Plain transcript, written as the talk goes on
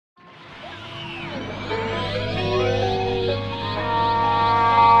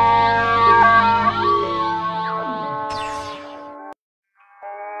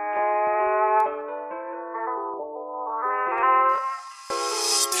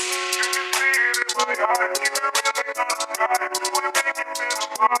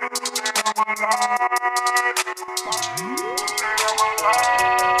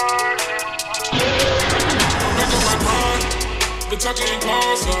Talking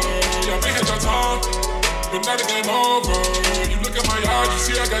closer, yeah, we hit your tongue, but now the game over. You look at my eyes, you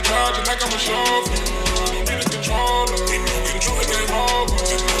see I got charged like I'm a chauffeur. Don't need a controller, the game over.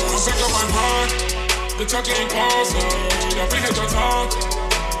 I'm back on my mind, the talking closer, yeah, we hit your tongue,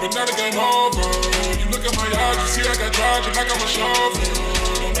 but now the game over. You look at my eyes, you see I got charged like I'm a chauffeur.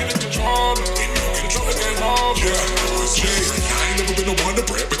 Don't need a controller, the game over. Yeah, I ain't never been a wonder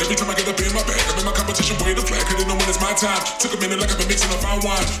bread, but every time I get up in my bag, I'm in my competition way to flag, cause they know when it's my time. Took a minute like I've been mixing up fine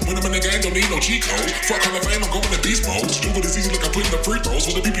wine. When I'm in the game, don't need no cheat code. Fuck Hall of Fame, I'm going to beast mode. Stupid is easy like I'm putting the free throws.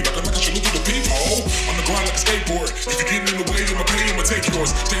 With the BB knocking like I should look through the peephole. On the grind like a skateboard. If you're getting in the way, I'ma pay, I'ma take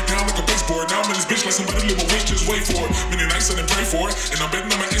yours. Stay down like a baseboard. Now I'm in this bitch like somebody live a wish, just wait for it. Many nights I didn't pray for it. And I'm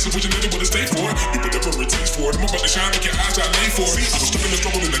betting on my answer, which you never would have stayed for it. You put whatever it takes for it. I'm about to shine like your eyes I lay for it. I was stuck in the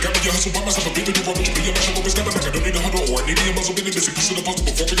struggle and I got me a hustle by myself. A bit of the rubber to be a muscle, always coming like I don't need a huddle or I need a muzzle. Been in this piece of the puzzle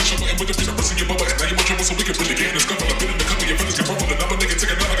before we can shuffle. And with the peanut in your bubble, and now you're trouble, so we can really get in the scuffle. I've been in the couple, your feelings get ruffled. Another nigga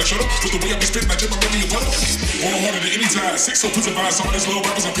take another like a shuttle. With the way I be spitting, I jam my money a puddle. More harder than any time. 6 so puts a vibe, so all these little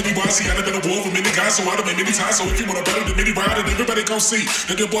rappers, I'm penny wise. See, I done been a war with many guys, so I done made many times. So if you want a better than many ride, then everybody gon' see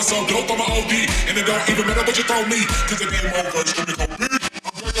that the boy so dope, I'm a OD. And it don't even matter what you throw me, cause the game over, it's gonna go big.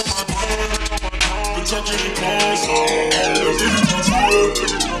 I'm back on my mind, the talking in cars, so I'm really just good.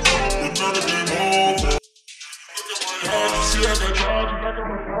 But now the game over. Look at my eyes, you see I got charged like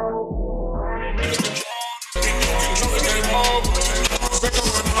I'm a dog. Control the game over. Back on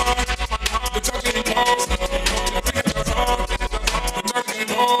my mind, the talking in cars, so I'm really just good. But now the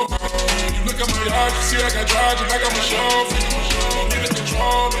game over. You look at my eyes, you see I got charged like I'm a chauffeur. Don't need a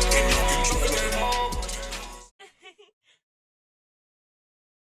controller.